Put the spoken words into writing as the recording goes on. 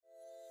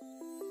This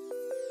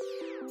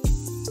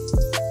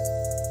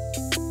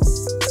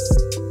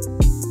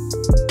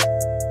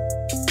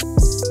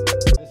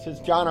is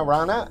John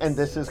Arana, and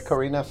this is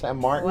Karina San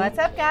Martin. What's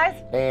up, guys?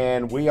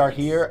 And we are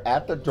here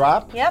at the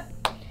drop. Yep.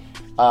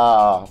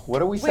 What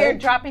do we say? We're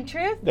dropping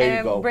truth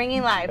and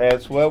bringing life.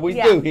 That's what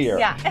we do here.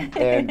 Yeah.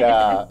 And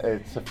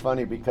it's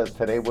funny because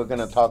today we're going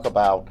to talk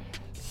about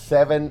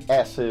 7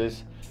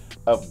 S's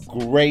of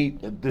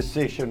great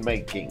decision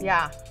making.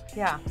 Yeah.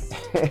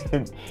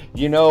 And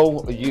you know,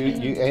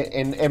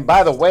 and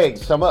by the way,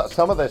 some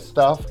of this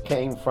stuff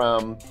came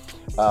from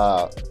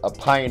a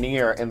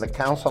pioneer in the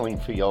counseling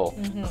field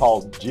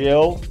called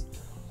Jill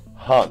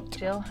Hunt.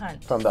 Jill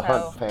Hunt. From the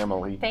Hunt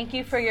family. Thank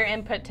you for your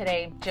input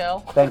today, Jill.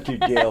 Thank you,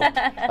 Jill.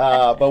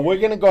 But we're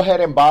going to go ahead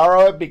and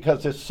borrow it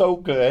because it's so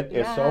good.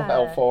 It's so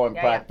helpful and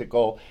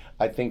practical.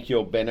 I think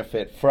you'll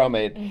benefit from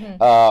it.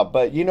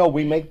 But, you know,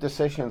 we make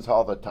decisions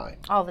all the time.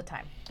 All the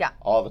time. Yeah.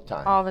 All the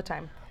time. All the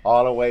time.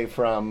 All the way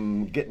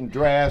from getting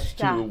dressed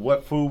to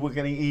what food we're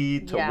going to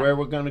eat to where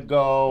we're going to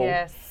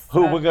go,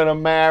 who we're going to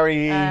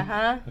marry,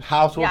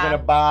 house we're going to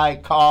buy,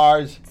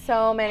 cars.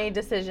 So many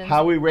decisions.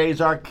 How we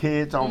raise our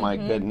kids. Oh, my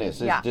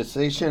goodness. It's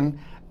decision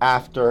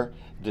after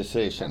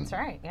decision. That's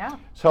right, yeah.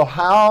 So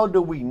how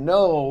do we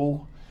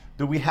know,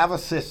 do we have a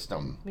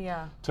system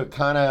to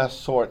kind of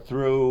sort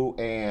through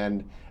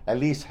and at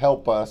least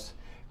help us,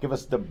 give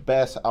us the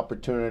best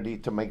opportunity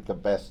to make the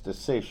best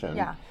decision?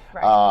 Yeah,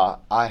 right.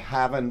 I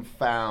haven't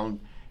found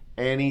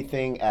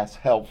anything as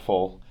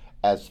helpful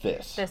as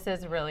this. This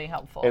is really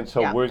helpful. And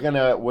so we're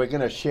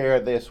gonna share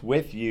this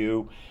with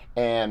you.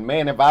 And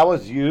man, if I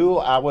was you,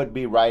 I would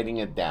be writing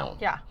it down.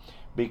 Yeah.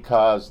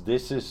 Because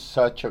this is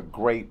such a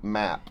great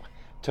map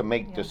to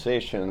make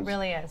decisions. It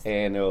really is.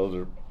 And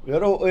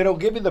it'll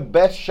give you the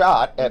best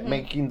shot at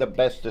making the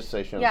best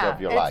decisions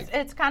of your life.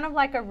 It's kind of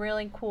like a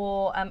really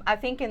cool, I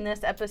think in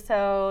this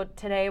episode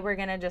today, we're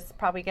going to just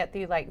probably get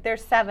through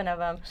there's 7 of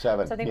them.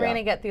 7, So I think we're going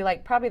to get through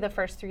probably the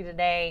first 3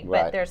 today,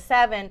 but there's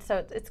 7.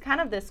 So it's kind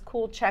of this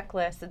cool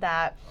checklist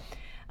that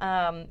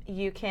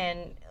you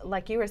can,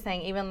 like you were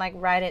saying, even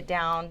write it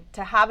down,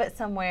 to have it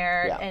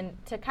somewhere and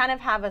to kind of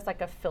have as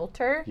a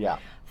filter.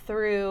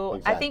 Through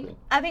Exactly.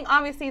 I think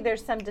obviously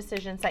there's some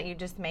decisions that you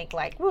just make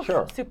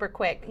super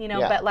quick, you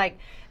know, but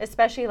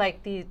especially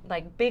the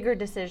bigger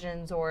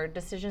decisions or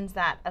decisions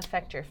that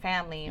affect your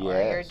family or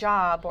your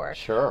job or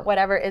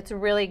whatever, it's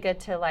really good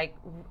to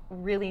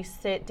really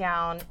sit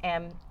down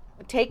and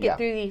take it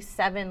through these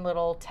 7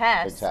 little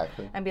tests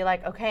and be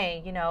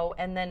okay, you know,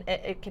 and then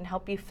it can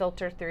help you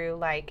filter through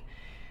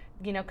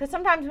you know, because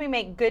sometimes we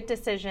make good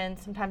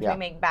decisions, sometimes we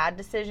make bad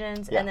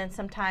decisions, and then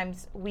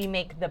sometimes we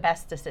make the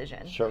best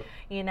decision.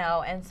 You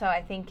know, and so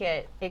I think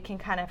it can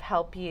kind of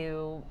help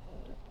you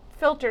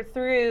filter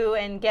through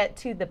and get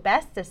to the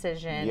best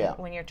decision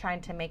when you're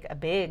trying to make a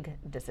big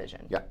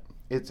decision.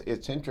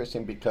 It's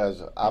interesting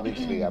because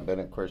obviously I've been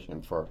a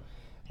Christian for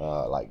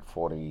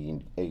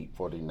 48,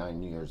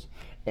 49 years,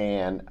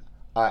 and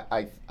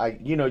I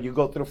you know, you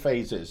go through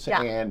phases,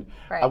 and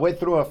I went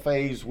through a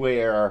phase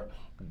where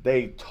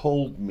they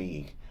told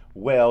me,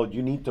 well,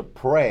 you need to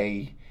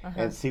pray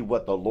and see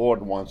what the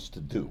Lord wants to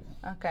do.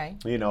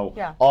 You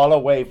know, all the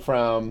way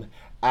from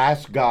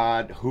ask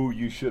God who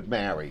you should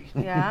marry.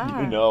 You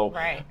know,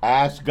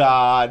 ask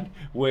God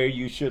where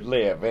you should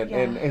live.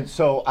 And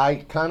so I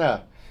kind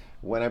of,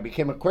 when I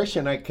became a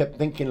Christian, I kept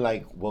thinking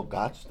well,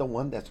 God's the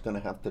one that's going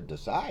to have to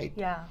decide.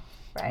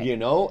 You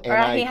know,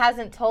 and he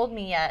hasn't told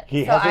me yet.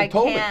 He hasn't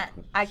told me.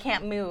 I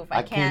can't move.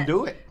 I can't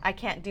do it. I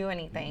can't do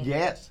anything.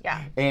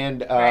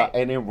 And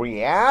and in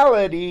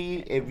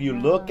reality, if you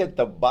look at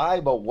the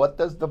Bible, what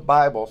does the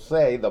Bible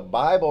say? The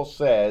Bible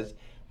says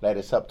that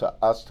it's up to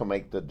us to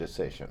make the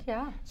decision.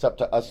 It's up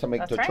to us to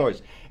make the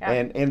choice.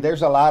 And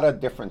there's a lot of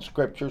different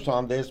scriptures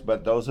on this,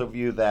 but those of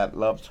you that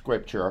love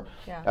scripture,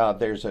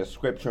 there's a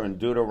scripture in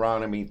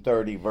Deuteronomy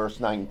 30,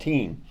 verse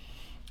 19.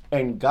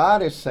 And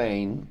God is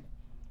saying,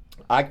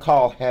 I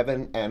call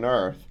heaven and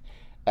earth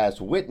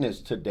as witness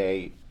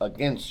today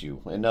against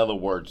you. In other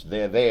words,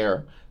 they're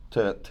there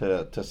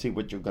to see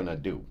what you're going to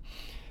do.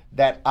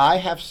 That I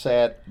have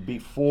set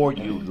before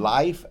you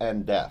life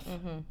and death,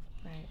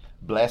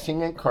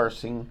 blessing and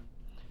cursing.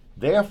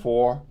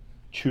 Therefore,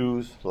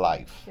 choose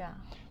life.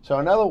 So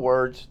in other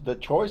words, the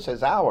choice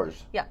is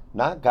ours,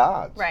 not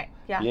God's.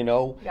 You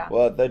know,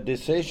 well, the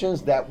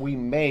decisions that we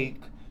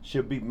make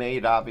should be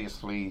made,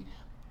 obviously,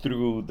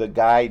 through the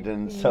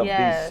guidance of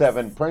these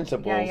 7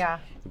 principles.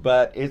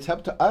 But it's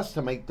up to us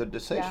to make the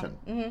decision.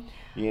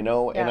 You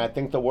know, and I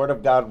think the Word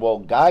of God will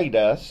guide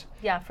us.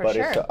 But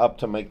it's up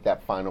to make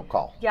that final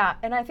call.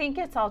 And I think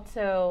it's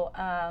also,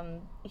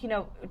 you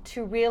know,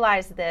 to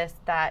realize this,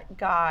 that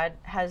God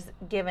has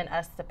given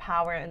us the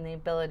power and the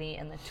ability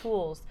and the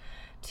tools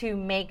to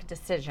make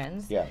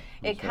decisions.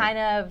 It kind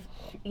of,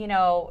 you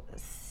know,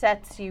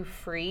 sets you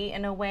free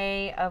in a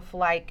way of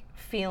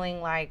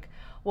feeling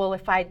well,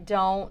 if I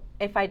don't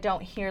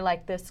hear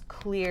this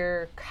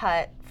clear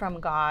cut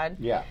from God,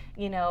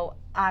 you know,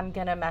 I'm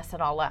gonna mess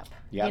it all up.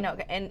 You know,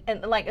 and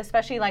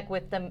especially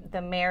with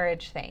the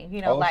marriage thing,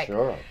 you know,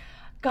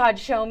 God,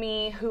 show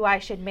me who I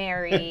should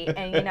marry,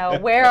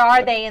 and where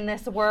are they in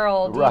this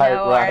world? Right.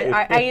 Or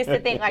I used to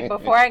think like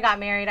before I got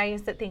married, I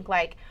used to think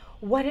like,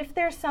 what if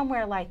they're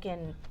somewhere like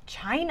in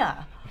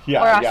China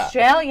or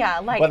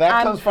Australia? Like, well,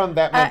 that comes from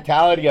that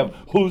mentality of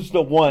who's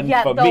the one for me.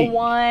 Yeah, the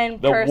one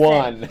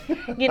person.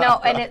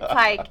 And it's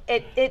like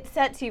it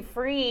sets you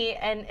free,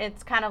 and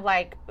it's kind of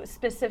like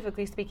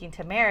specifically speaking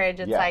to marriage.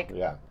 It's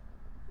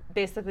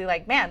basically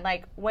like, man,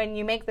 like when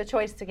you make the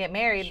choice to get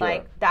married,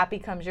 like that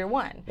becomes your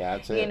one.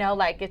 That's it.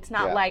 Like it's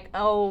not like,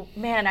 oh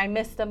man, I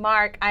missed the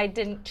mark, I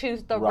didn't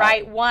choose the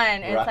right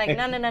one. It's like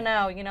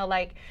no,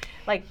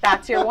 like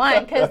that's your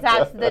one, because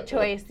that's the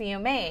choice you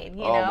made.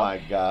 Oh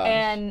my gosh.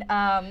 And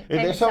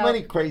there's so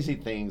many crazy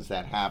things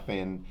that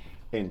happen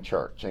in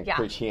church and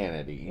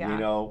Christianity.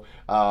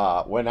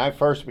 When I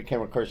first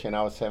became a Christian,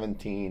 I was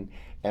 17,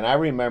 and I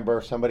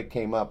remember somebody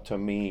came up to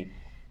me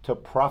to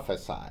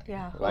prophesy,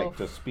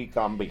 to speak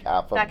on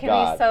behalf of God. That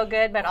can be so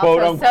good, but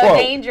also so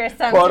dangerous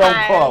sometimes. Quote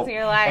unquote.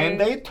 You're like, and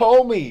they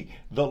told me,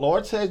 the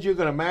Lord says you're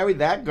going to marry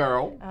that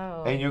girl,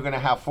 and you're going to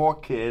have 4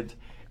 kids.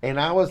 And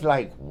I was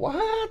like,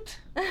 what?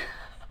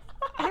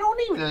 I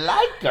don't even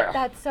like her.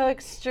 That's so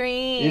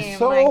extreme. It's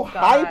so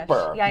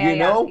hyper,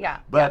 Yeah.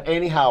 But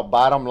anyhow,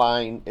 bottom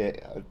line,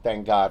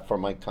 thank God for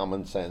my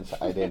common sense.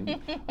 I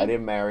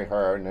didn't marry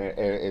her, and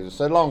it's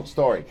a long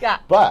story. Yeah.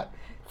 But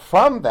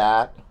from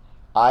that,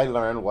 I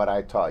learned what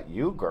I taught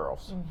you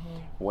girls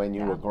when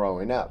you were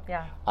growing up.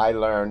 Yeah. I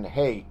learned,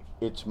 hey,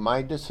 it's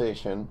my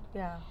decision.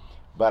 Yeah.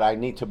 But I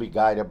need to be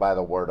guided by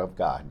the Word of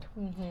God.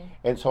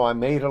 And so I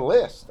made a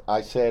list.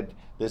 I said,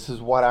 this is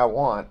what I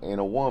want in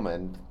a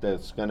woman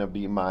that's going to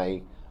be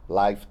my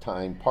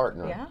lifetime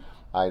partner. Yeah.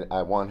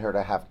 I want her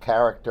to have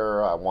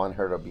character. I want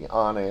her to be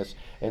honest,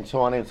 and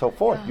so on and so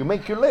forth. You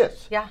make your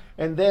list. Yeah.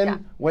 And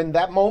then when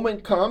that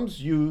moment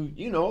comes, you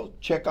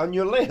check on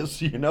your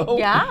list,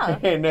 Yeah.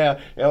 And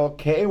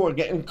okay, we're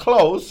getting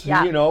close,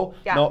 Yeah.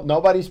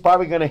 nobody's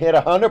probably going to hit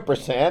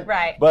 100%.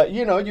 Right. But,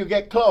 you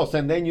get close,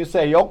 and then you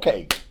say,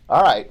 okay,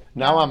 all right,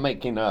 now I'm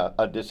making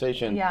a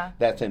decision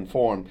that's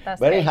informed.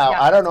 But anyhow,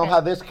 I don't know how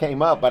this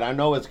came up, but I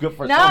know it's good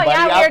for somebody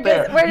out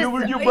there.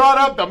 You brought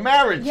up the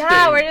marriage thing.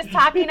 We're just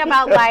talking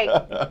about like,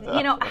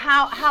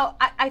 how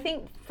I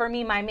think for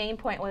me, my main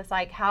point was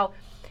like how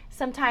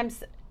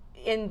sometimes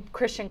in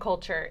Christian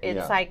culture,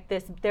 it's like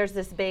there's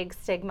this big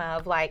stigma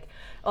of like,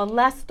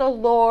 unless the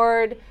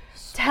Lord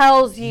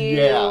tells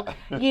you,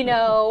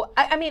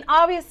 I mean,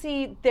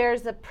 obviously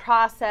there's a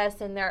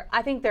process, and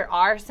I think there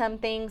are some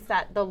things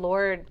that the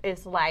Lord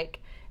is like,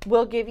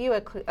 will give you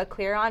a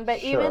clear on,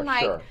 but even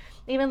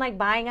like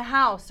buying a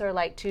house or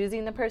like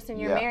choosing the person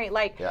you're married,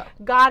 like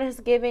God has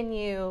given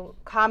you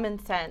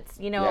common sense,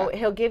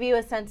 He'll give you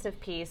a sense of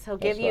peace. He'll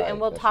give you,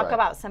 and we'll talk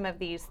about some of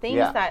these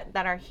things that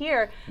are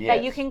here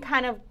that you can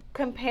kind of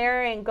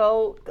compare and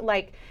go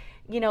like,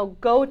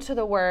 go to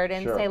the Word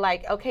and say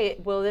like, okay,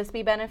 will this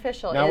be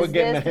beneficial? Now we're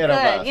getting ahead of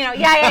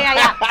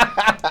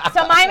us.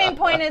 So my main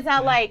point is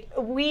that like,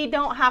 we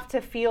don't have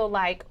to feel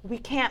like we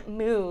can't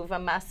move a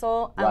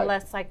muscle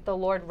unless like the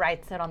Lord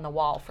writes it on the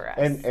wall for us.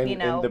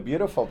 And the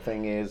beautiful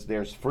thing is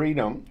there's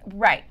freedom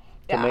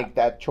to make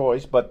that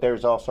choice, but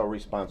there's also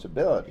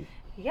responsibility.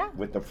 Yeah.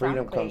 With the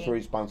freedom comes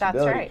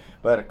responsibility. That's right.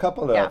 But a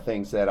couple of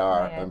things that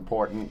are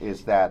important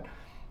is that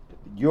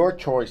your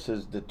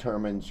choices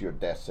determines your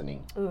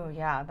destiny. Ooh,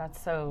 yeah, that's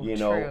so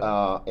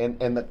true.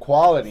 And the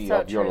quality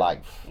of your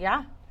life.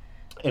 Yeah.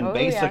 And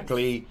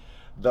basically,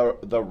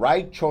 the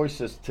right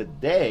choices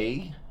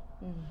today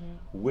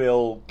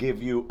will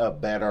give you a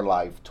better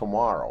life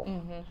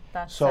tomorrow.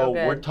 That's so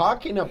good. We're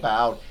talking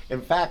about,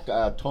 in fact,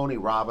 Tony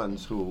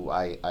Robbins, who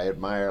I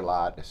admire a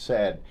lot,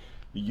 said,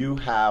 you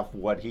have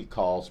what he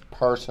calls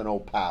personal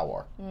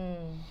power.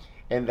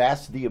 And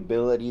that's the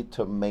ability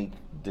to make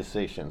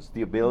decisions,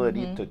 the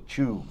ability to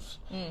choose.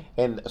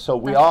 And so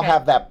we all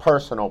have that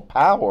personal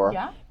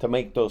power to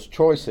make those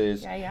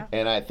choices.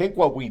 And I think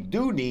what we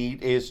do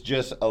need is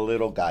just a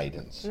little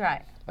guidance.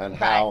 And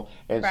how,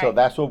 and so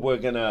that's what we're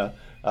going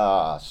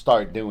to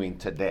start doing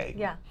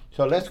today.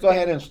 So let's go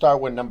ahead and start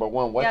with number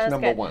 1. What's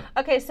number 1?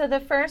 Okay, so the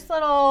first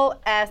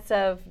little S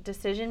of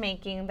decision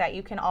making that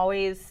you can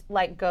always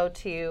like go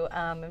to,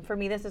 and for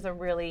me this is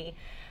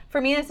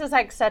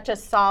like such a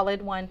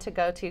solid one to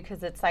go to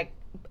because it's like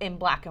in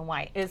black and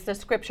white, is the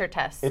scripture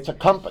test. It's a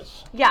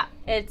compass. Yeah,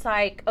 it's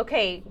like,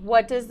 okay,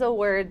 what does the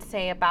Word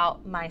say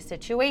about my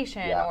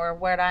situation or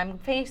what I'm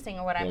facing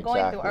or what I'm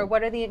going through, or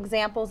what are the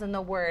examples in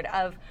the Word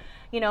of,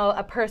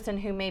 a person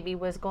who maybe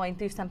was going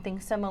through something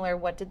similar.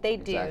 What did they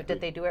do?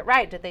 Did they do it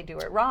right? Did they do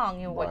it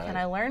wrong? What can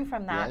I learn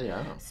from that?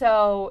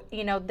 So,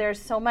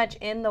 there's so much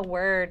in the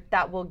Word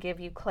that will give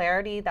you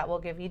clarity, that will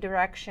give you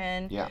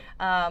direction.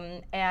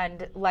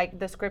 And like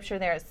the scripture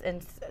there is in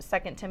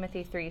 2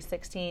 Timothy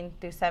 3:16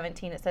 through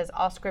 17, it says,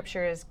 all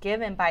scripture is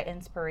given by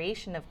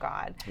inspiration of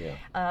God.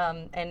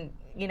 And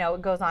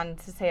it goes on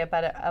to say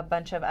about a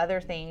bunch of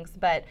other things,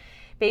 but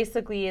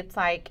basically it's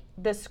like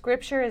the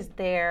scripture is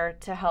there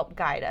to help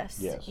guide us.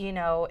 Yes.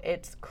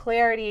 It's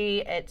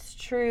clarity, it's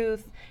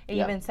truth. It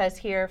even says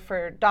here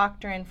for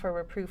doctrine, for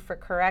reproof, for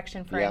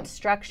correction, for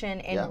instruction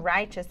in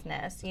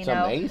righteousness. It's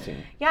amazing.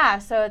 Yeah,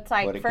 so it's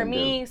like for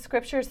me,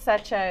 scripture is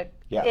such a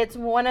it's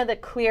one of the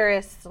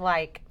clearest,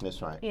 like,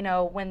 that's right.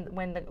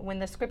 When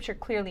the scripture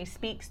clearly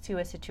speaks to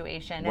a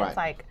situation, it's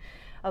like,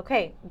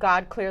 okay,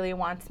 God clearly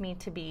wants me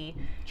to be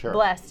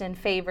blessed and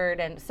favored.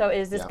 And so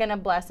is this going to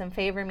bless and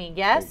favor me?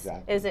 Yes.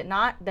 Exactly. Is it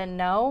not? Then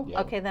no.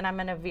 Okay, then I'm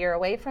going to veer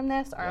away from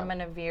this, or I'm going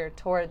to veer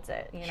towards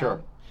it.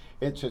 Sure.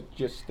 It's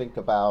just think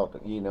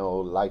about,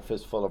 life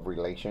is full of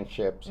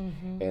relationships,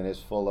 and it's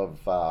full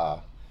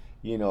of,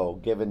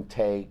 give and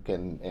take.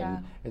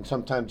 And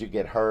sometimes you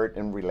get hurt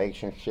in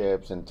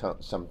relationships, and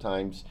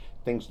sometimes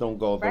things don't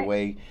go the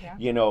way,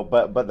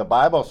 but the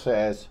Bible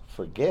says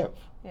forgive.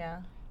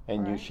 Yeah.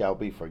 And you shall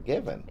be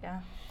forgiven. Yeah.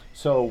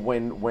 So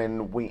when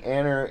we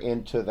enter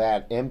into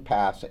that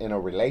impasse in a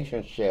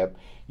relationship,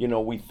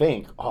 we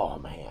think, oh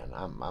man,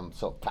 I'm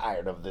so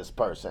tired of this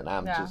person.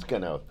 I'm just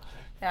gonna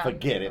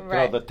forget it,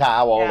 throw the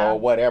towel or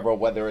whatever,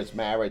 whether it's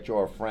marriage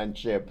or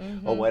friendship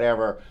or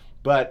whatever.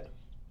 But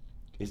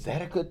is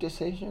that a good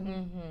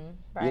decision?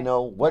 Right.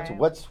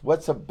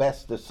 What's the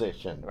best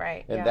decision?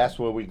 Right. And that's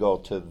where we go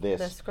to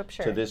this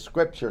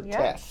scripture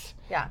test.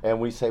 Yeah.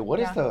 And we say,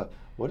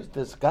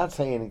 does God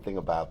say anything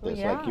about this,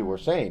 like you were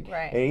saying?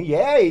 Right. And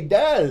He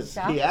does.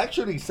 Yeah. He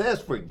actually says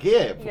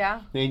forgive.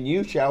 Yeah. And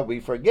you shall be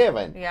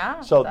forgiven.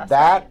 Yeah. So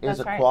that is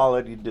a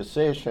quality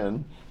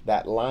decision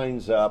that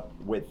lines up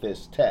with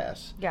this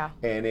test. Yeah.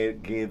 And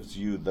it gives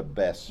you the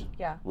best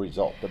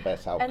result, the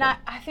best outcome. And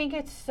I think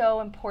it's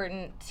so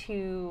important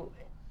to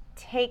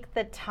take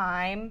the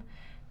time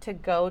to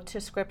go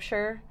to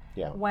scripture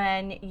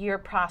when you're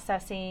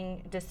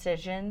processing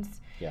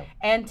decisions. Yeah.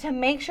 And to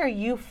make sure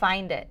you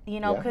find it,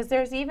 because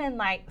there's even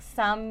like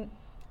some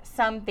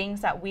things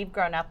that we've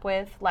grown up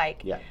with,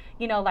 like,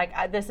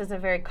 this is a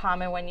very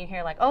common when you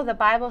hear like, oh, the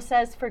Bible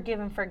says forgive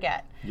and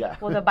forget. Yeah.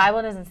 Well, the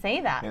Bible doesn't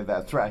say that. Yeah,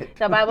 that's right.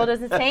 The Bible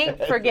doesn't say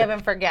forgive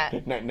and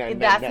forget.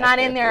 That's not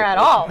in there at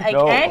all, like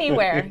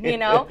anywhere,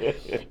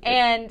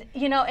 And,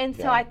 and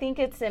so I think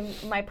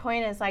my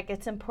point is like,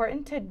 it's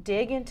important to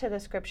dig into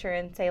the scripture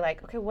and say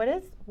like, okay, what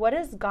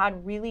does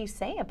God really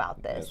say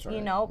about this? That's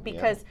right.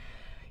 Because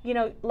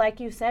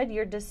like you said,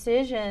 your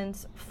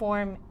decisions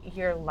form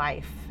your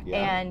life.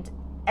 Yeah. And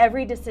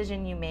every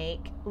decision you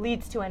make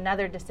leads to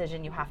another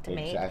decision you have to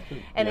make.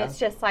 And it's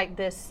just like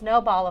this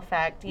snowball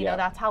effect.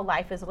 That's how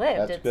life is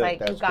lived. It's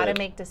like you've got to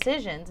make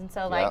decisions. And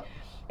so like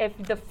if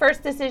the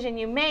first decision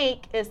you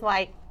make is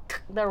like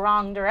the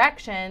wrong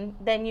direction,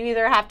 then you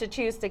either have to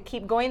choose to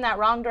keep going that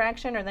wrong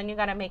direction, or then you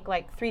got to make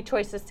like 3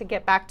 choices to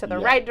get back to the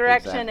right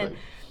direction. And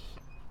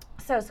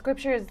so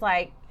scripture is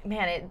like,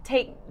 man,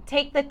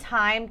 take the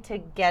time to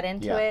get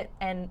into it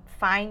and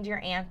find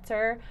your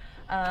answer.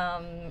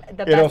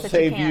 It'll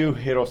save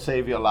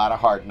you a lot of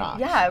hard knocks.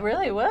 Yeah, it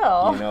really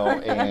will.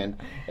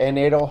 And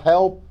it'll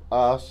help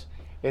us.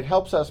 It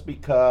helps us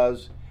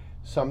because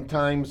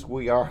sometimes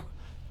we are,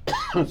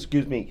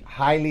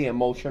 highly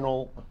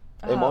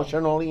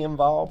emotionally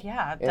involved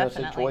in a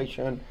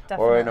situation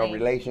or in a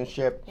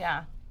relationship.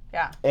 Yeah.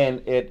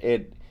 And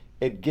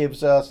it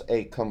gives us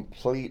a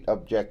complete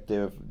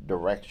objective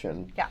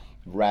direction. Yeah.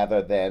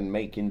 Rather than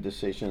making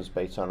decisions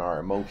based on our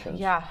emotions.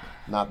 Yeah.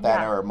 Not that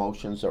our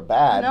emotions are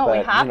bad, no,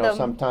 but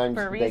sometimes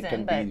they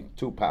can be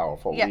too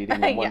powerful,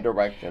 leading in one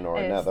direction or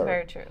another.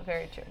 Very true,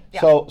 very true.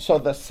 Yeah. So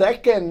the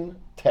second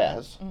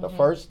test, the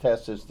first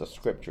test is the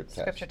scripture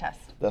test. Scripture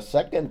test. The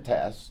second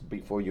test,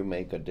 before you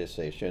make a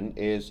decision,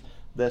 is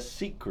the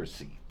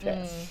secrecy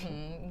test.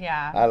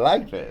 Yeah. I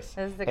like this.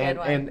 This is a good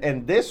one.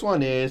 And this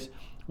one is,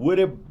 would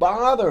it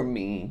bother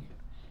me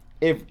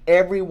if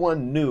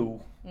everyone knew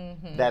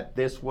that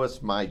this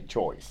was my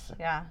choice?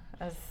 Yeah.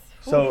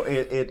 So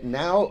it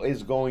now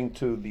is going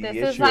to the issue.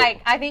 This is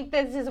like, I think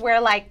this is where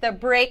like the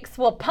brakes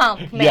will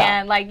pump, man.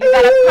 Yeah. Like you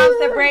gotta pump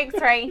the brakes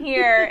right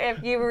here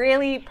if you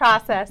really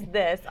process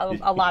this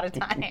a lot of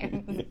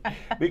times.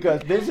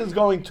 Because this is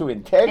going to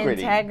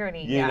integrity.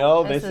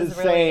 This is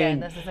really saying,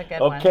 good. This is a good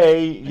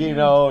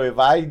one. If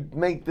I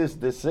make this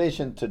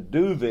decision to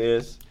do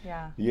this,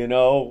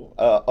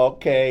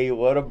 okay,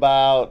 what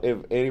about if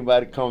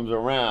anybody comes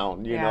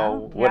around,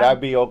 would I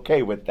be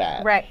okay with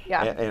that? Right,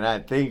 yeah. And I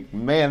think,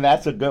 man,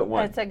 that's a good one.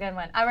 It's a good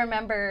one. I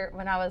remember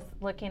when I was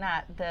looking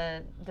at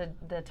the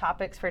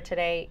topics for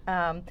today,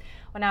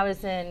 when I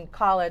was in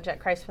college at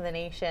Christ for the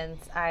Nations,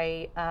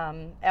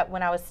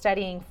 when I was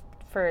studying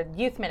for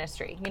youth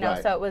ministry,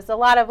 so it was a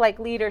lot of like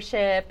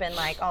leadership and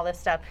like all this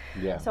stuff.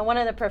 Yeah. So one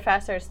of the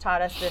professors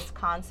taught us this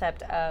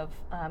concept of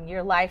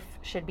your life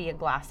should be a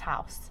glass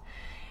house.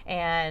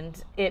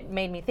 And it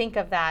made me think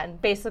of that.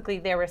 And basically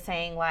they were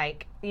saying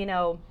like,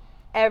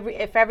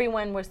 if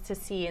everyone was to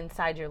see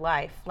inside your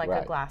life like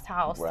a glass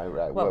house,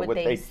 what would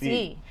they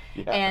see?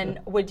 Yeah. And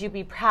would you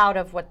be proud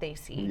of what they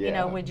see? You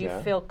know, would you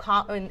feel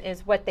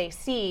is what they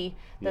see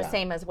the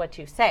same as what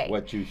you say?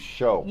 What you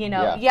show. You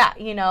know,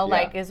 you know,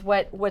 like is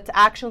what's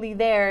actually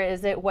there,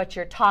 is it what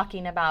you're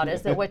talking about?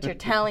 Is it what you're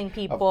telling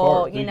people? Of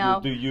course. You know,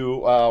 do you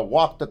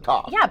walk the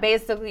talk? Yeah,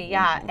 basically,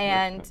 yeah.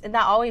 and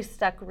that always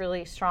stuck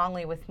really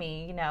strongly with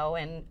me, you know,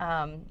 and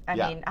I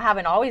mean, I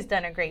haven't always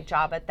done a great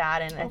job at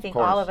that, and I think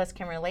all of us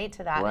can relate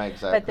to that. Right,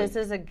 exactly. But this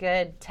is a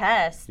good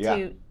test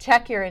to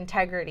check your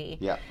integrity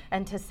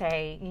and to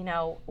say, you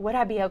know, would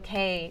I be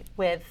okay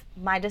with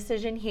my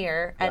decision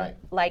here and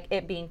like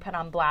it being put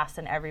on blast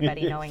and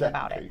everybody knowing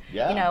about it?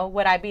 Yeah. You know,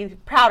 would I be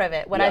proud of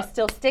it? Would I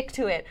still stick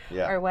to it?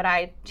 Or would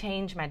I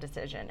change my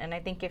decision? And I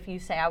think if you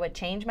say I would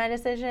change my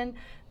decision,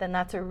 then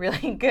that's a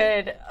really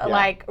good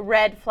like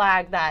red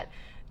flag that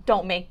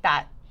don't make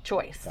that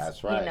choice.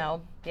 That's right. You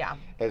know,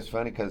 It's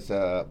funny because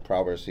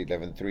Proverbs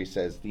 11:3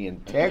 says the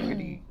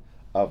integrity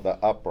of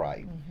the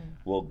upright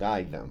will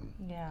guide them.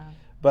 Yeah.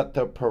 But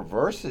the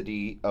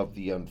perversity of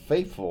the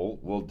unfaithful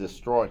will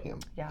destroy him.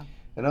 Yeah.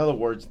 In other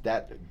words,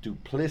 that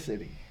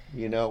duplicity,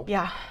 you know?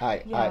 Yeah.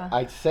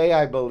 I say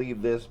I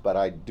believe this, but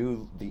I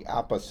do the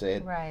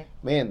opposite. Right.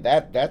 Man,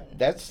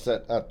 that's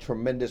a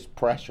tremendous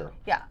pressure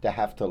to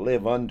have to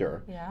live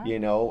under, you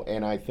know?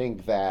 And I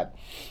think that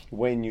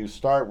when you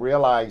start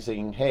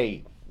realizing,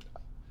 hey,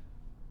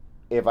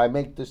 if I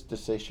make this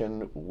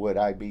decision, would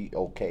I be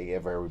okay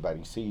if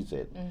everybody sees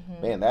it?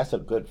 Man, that's a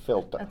good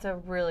filter. That's a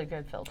really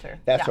good filter.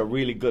 That's a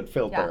really good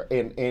filter.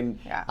 And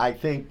I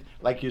think,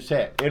 like you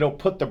said, it'll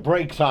put the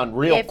brakes on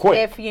real quick.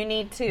 If you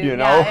need to. You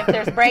know? If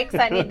there's brakes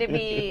that need to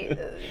be...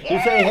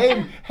 You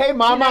say, hey,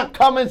 Mama,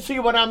 come and see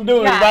what I'm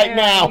doing right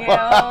now.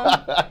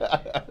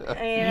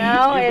 You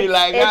know, you'd be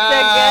like,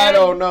 I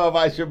don't know if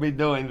I should be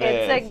doing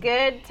this. It's a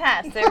good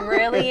test. It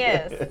really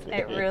is.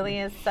 It really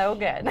is so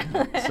good.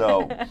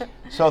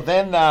 So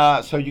then,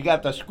 so you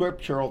got the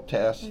scriptural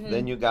test,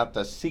 then you got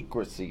the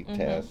secrecy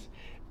test,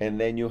 and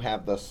then you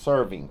have the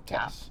serving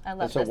test. I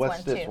love so this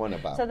what's one this too. one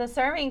about? So the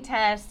serving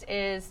test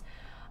is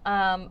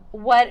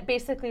what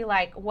basically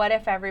like, what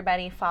if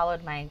everybody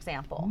followed my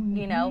example?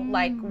 You know,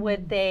 like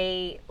would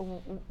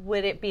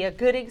it be a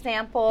good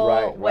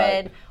example?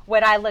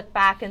 Would I look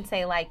back and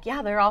say like,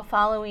 yeah, they're all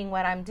following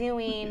what I'm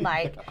doing?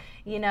 Like,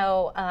 you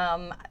know,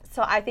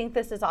 so I think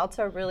this is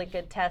also a really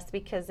good test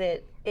because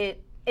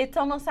it's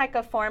almost like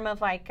a form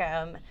of like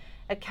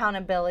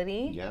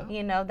accountability,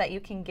 you know, that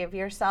you can give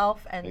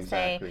yourself and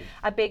say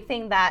a big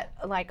thing that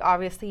like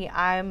obviously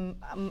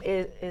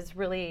is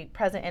really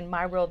present in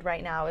my world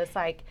right now is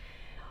like,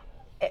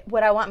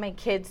 would I want my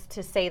kids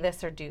to say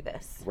this or do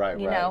this?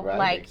 You know,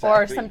 like,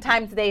 or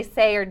sometimes they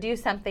say or do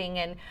something,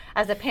 and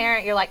as a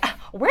parent, you're like,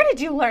 where did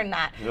you learn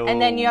that?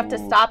 And then you have to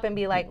stop and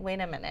be like,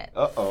 wait a minute.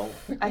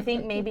 I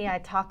think maybe I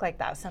talk like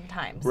that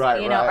sometimes.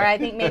 You know, or I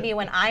think maybe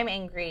when I'm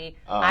angry,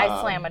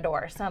 I slam a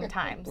door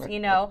sometimes, you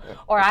know,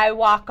 or I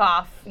walk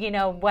off, you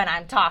know, when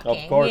I'm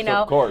talking, you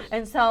know. Of course.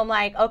 And so I'm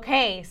like,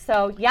 okay,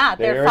 so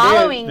they're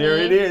following me. There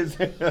it is.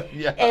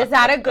 Is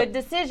that a good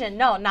decision?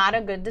 No, not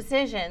a good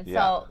decision.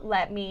 So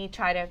let me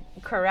try to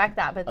correct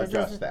that, but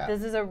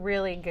this is a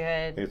really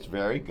good. It's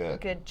very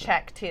good. Good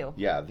check too.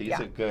 Yeah, these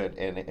are good,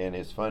 and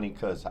it's funny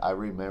because I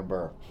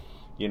remember,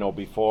 you know,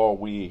 before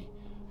we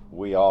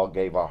all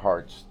gave our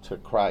hearts to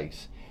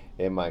Christ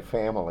in my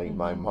family,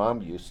 my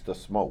mom used to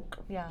smoke.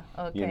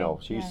 You know,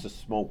 she used to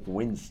smoke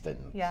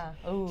Winston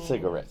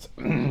cigarettes,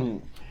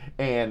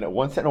 and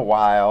once in a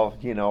while,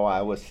 you know,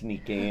 I would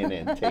sneak in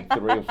and take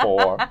 3 or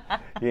 4,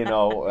 you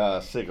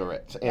know,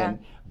 cigarettes,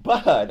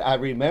 but I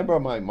remember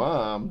my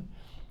mom,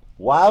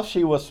 while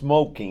she was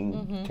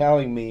smoking,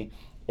 telling me,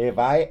 if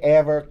I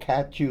ever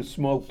catch you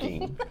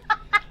smoking,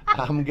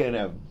 I'm going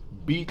to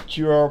beat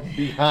your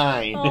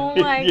behind. Oh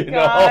my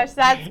gosh,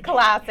 that's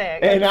classic.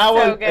 And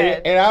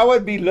I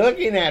would be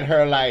looking at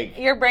her like,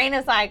 your brain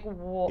is like,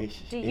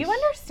 do you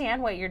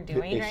understand what you're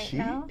doing right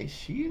now? Is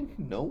she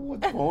know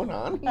what's going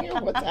on here?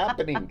 What's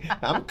happening?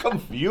 I'm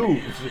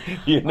confused,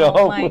 you know.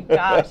 Oh my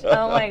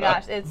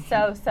gosh, it's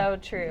so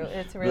true.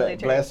 It's really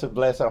true.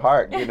 Bless her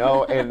heart, you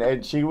know.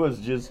 and she was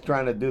just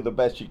trying to do the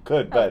best she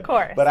could. But of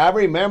course. But I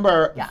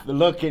remember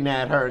looking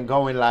at her and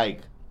going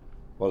like,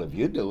 well, if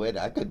you do it,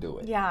 I could do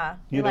it. Yeah.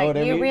 You know what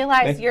I mean? You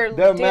realize you're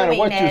doing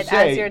it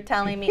as you're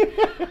telling me.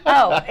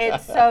 Oh,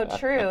 it's so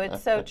true.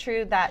 It's so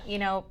true that, you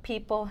know,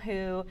 people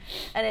who,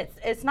 and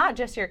it's not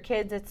just your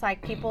kids, it's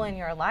like people in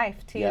your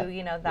life too,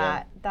 you know,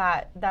 that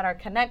are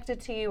connected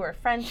to you, or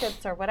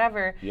friendships or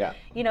whatever.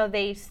 You know,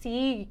 they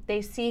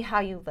see how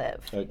you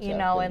live, you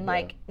know, and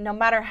like no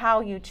matter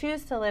how you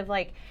choose to live,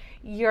 like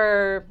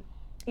your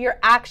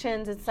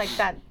actions, it's like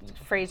that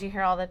phrase you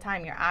hear all the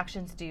time, your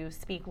actions do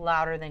speak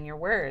louder than your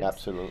words.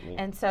 Absolutely.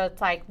 And so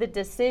it's like the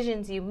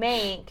decisions you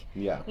make,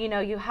 you know,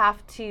 you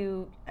have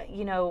to,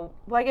 you know,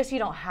 well, I guess you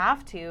don't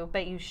have to,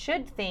 but you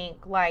should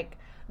think like,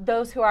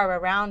 those who are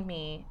around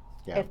me,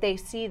 if they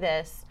see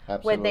this,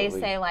 would they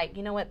say like,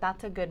 you know what,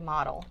 that's a good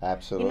model?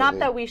 Absolutely. Not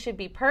that we should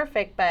be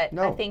perfect, but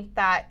I think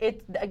that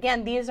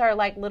these are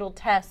like little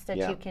tests that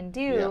you can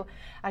do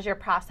as you're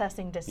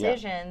processing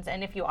decisions.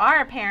 And if you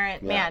are a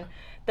parent, man,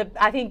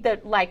 I think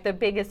that like the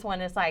biggest one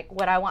is like,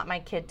 would I want my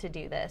kid to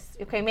do this?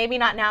 Okay, maybe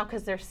not now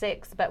because they're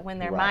 6, but when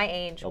they're my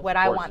age, would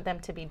I want them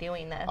to be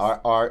doing this?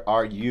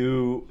 Are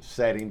you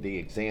setting the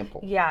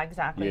example? Yeah,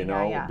 exactly. You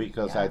know,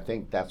 because I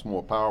think that's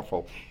more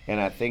powerful. And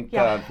I think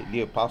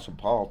the Apostle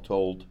Paul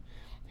told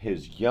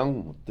his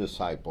young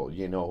disciple,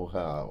 you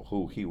know,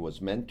 who he was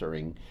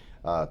mentoring,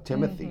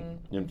 Timothy,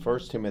 in 1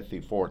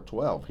 Timothy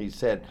 4:12, he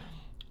said,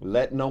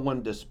 let no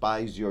one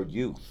despise your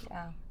youth.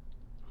 Yeah.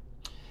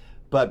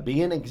 But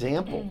be an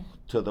example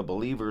to the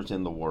believers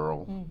in the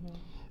world,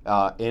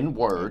 in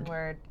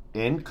word,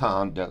 in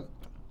conduct,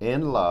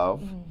 in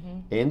love,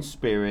 in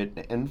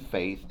spirit, in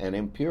faith, and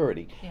in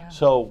purity. Yeah.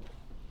 So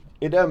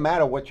it doesn't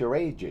matter what your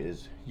age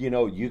is, you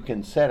know, you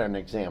can set an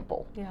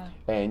example. Yeah.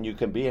 And you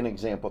can be an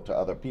example to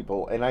other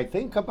people. And I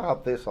think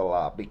about this a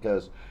lot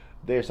because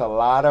there's a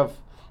lot of,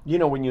 you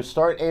know, when you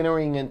start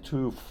entering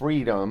into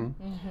freedom,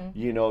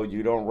 you know,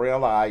 you don't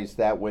realize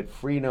that with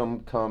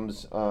freedom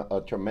comes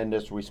a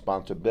tremendous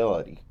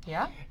responsibility.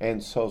 Yeah.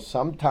 And so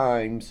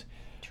sometimes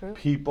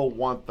people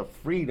want the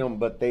freedom,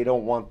 but they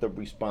don't want the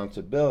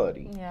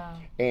responsibility. Yeah.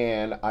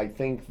 And I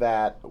think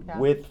that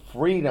with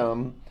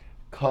freedom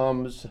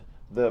comes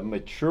the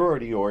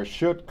maturity, or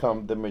should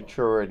come the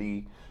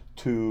maturity,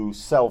 to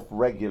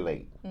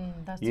self-regulate, you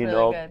really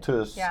know, good.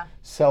 To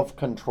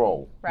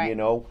self-control, you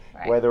know,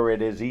 whether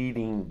it is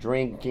eating,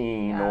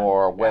 drinking,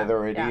 or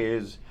whether it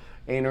is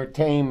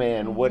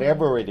entertainment,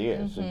 whatever it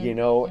is, you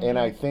know. And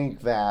I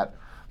think that,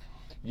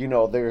 you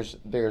know, there's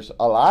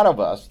a lot of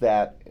us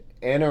that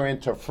enter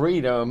into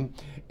freedom,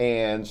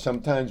 and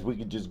sometimes we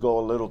could just go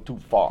a little too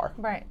far.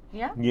 Right.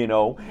 Yeah. You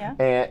know,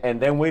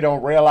 and then we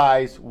don't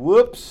realize,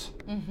 whoops.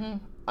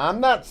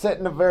 I'm not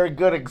setting a very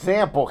good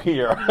example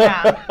here.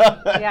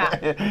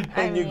 Yeah.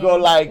 And you go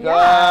like,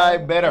 I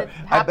better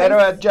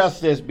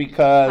adjust this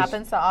because it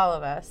happens to all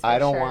of us. I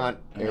don't want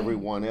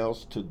everyone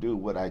else to do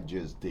what I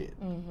just did.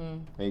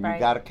 And you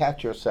got to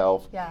catch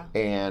yourself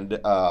and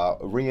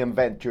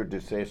reinvent your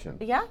decision.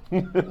 Yeah.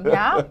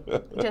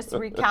 Just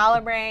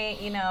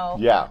recalibrate, you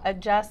know,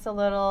 adjust a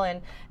little.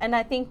 And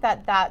I think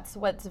that that's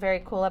what's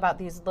very cool about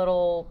these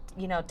little,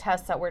 you know,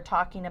 tests that we're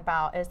talking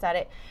about, is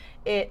that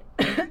it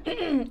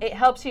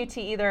helps you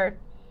to either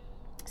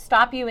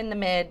stop you in the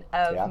mid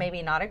of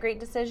maybe not a great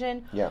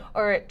decision,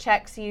 or it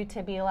checks you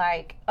to be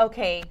like,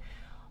 okay,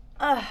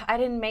 I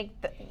didn't make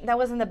that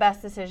wasn't the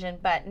best decision,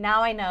 but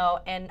now I know,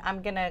 and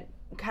I'm gonna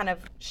kind of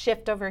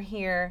shift over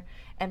here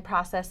and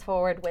process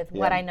forward with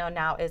what I know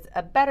now is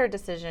a better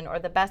decision or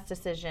the best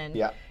decision,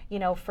 you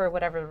know, for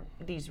whatever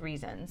these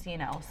reasons, you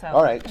know. So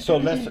all right, so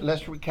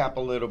let's recap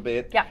a little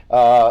bit. Yeah.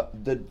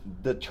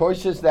 The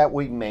choices that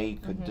we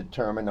make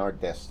determine our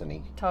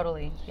destiny.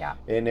 Totally. Yeah.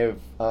 And if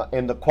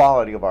and the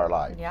quality of our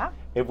life. Yeah.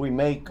 If we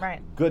make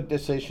good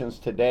decisions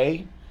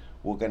today,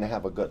 we're going to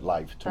have a good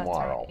life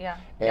tomorrow.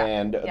 That's right. Yeah.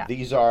 And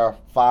these are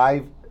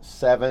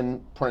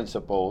 5-7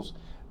 principles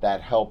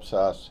that helps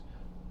us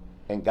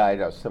and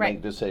guide us to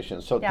make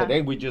decisions. So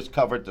today we just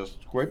covered the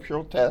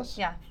scriptural test.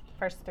 Yeah,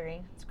 first 3.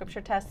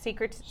 Scripture test,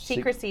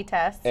 secrecy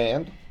test,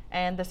 and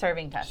the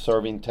serving test.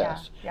 Serving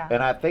test. Yeah.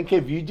 And I think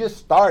if you just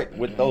start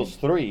with those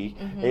 3,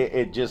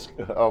 it just,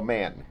 oh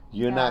man,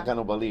 you're not going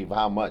to believe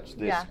how much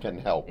this can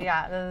help.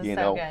 Yeah, this is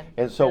so good.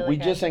 And so we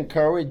just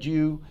encourage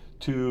you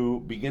to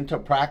begin to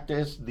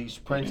practice these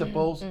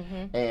principles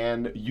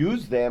and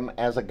use them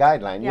as a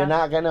guideline. You're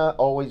not going to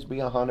always be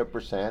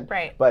 100%.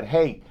 Right. But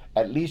hey,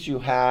 at least you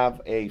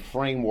have a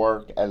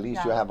framework, at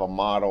least you have a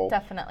model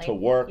to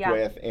work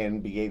with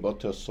and be able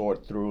to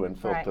sort through and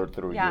filter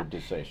through your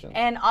decisions.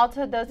 And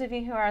also, those of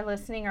you who are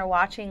listening or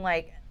watching,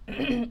 like,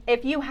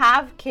 if you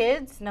have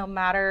kids, no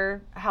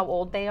matter how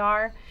old they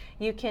are,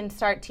 you can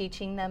start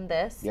teaching them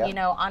this, you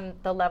know, on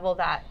the level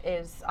that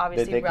is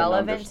obviously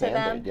relevant to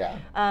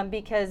them.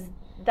 Because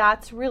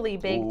that's really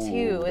big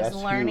too, is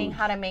learning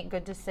how to make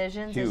good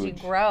decisions as you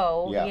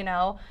grow, you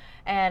know.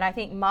 And I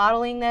think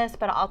modeling this,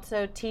 but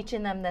also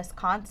teaching them this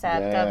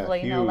concept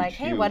of, you know, like,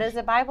 hey, what does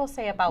the Bible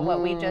say about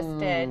what we just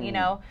did, you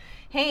know?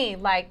 Hey,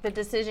 like the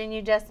decision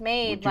you just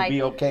made, would you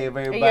be okay if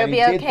everybody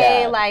you'll be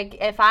okay, like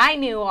if I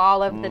knew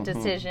all of the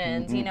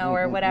decisions, you know,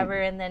 or whatever,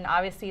 and then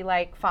obviously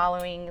like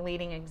following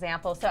leading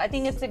examples. So I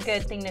think it's a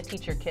good thing to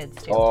teach your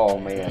kids too. Oh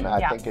man,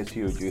 I think it's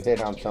huge. You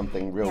hit on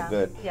something real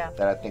good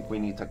that I think we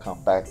need to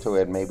come back to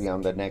it maybe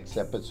on the next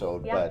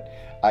episode. But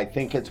I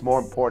think it's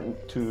more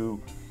important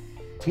to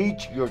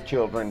teach your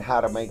children how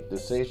to make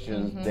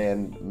decisions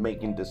than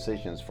making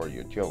decisions for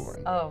your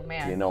children. Oh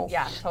man, you know,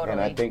 totally.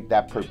 And I think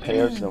that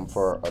prepares them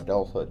for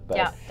adulthood. But,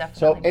 definitely.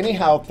 So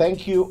anyhow,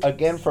 thank you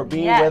again for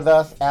being with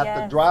us at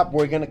the Drop.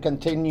 We're going to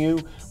continue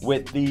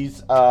with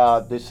these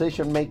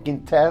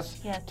decision-making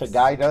tests to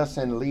guide us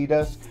and lead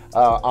us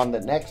on the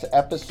next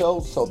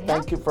episode. So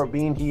thank you for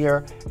being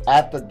here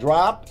at the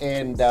Drop,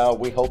 and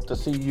we hope to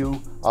see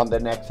you on the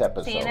next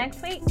episode. See you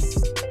next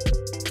week.